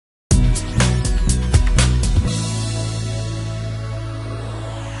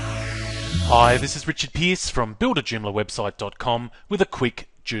Hi, this is Richard Pearce from buildajoomlawebsite.com with a quick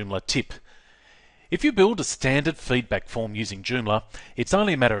Joomla tip. If you build a standard feedback form using Joomla, it's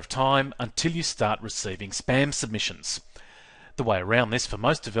only a matter of time until you start receiving spam submissions. The way around this for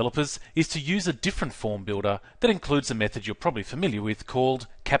most developers is to use a different form builder that includes a method you're probably familiar with called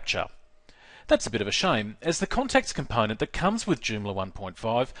capture. That's a bit of a shame, as the contacts component that comes with Joomla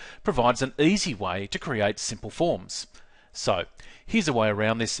 1.5 provides an easy way to create simple forms. So, here's a way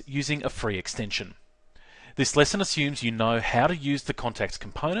around this using a free extension. This lesson assumes you know how to use the contacts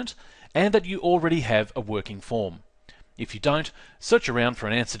component and that you already have a working form. If you don't, search around for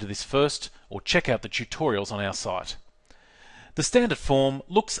an answer to this first or check out the tutorials on our site. The standard form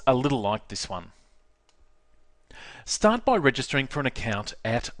looks a little like this one. Start by registering for an account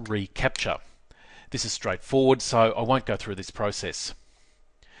at reCAPTCHA. This is straightforward, so I won't go through this process.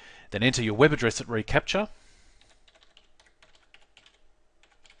 Then enter your web address at reCAPTCHA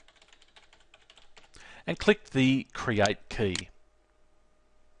and click the Create key.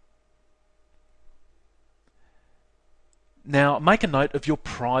 Now make a note of your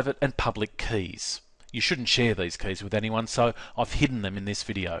private and public keys. You shouldn't share these keys with anyone, so I've hidden them in this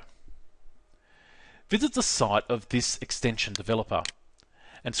video. Visit the site of this extension developer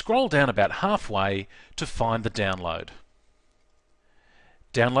and scroll down about halfway to find the download.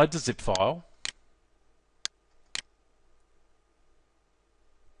 Download the zip file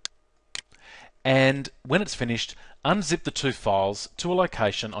and when it's finished, unzip the two files to a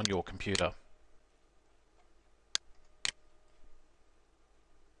location on your computer.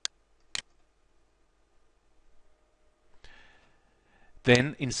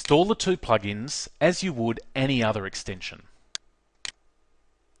 Then install the two plugins as you would any other extension.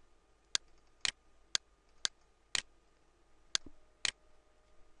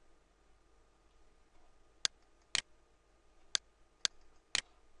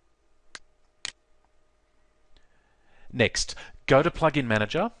 Next, go to Plugin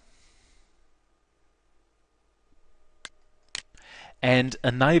Manager and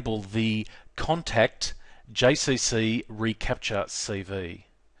enable the Contact JCC reCAPTCHA CV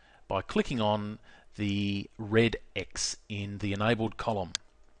by clicking on the red X in the enabled column.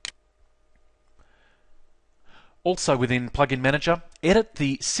 Also within Plugin Manager, edit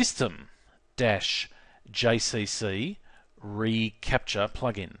the System-JCC reCAPTCHA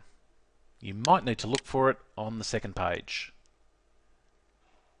plugin. You might need to look for it on the second page.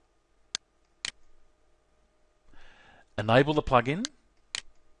 Enable the plugin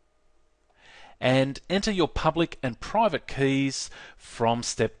and enter your public and private keys from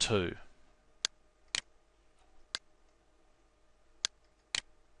step 2.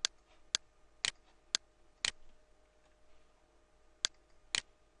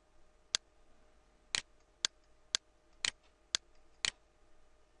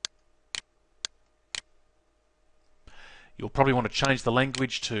 You'll probably want to change the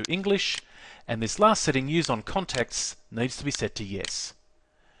language to English, and this last setting used on contacts needs to be set to yes.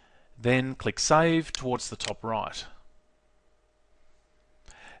 Then click Save towards the top right.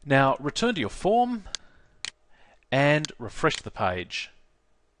 Now return to your form and refresh the page.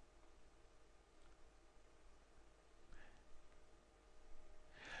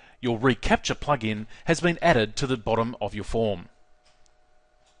 Your reCAPTCHA plugin has been added to the bottom of your form.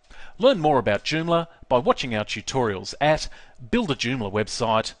 Learn more about Joomla by watching our tutorials at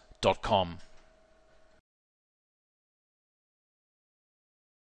buildajoomlawebsite.com.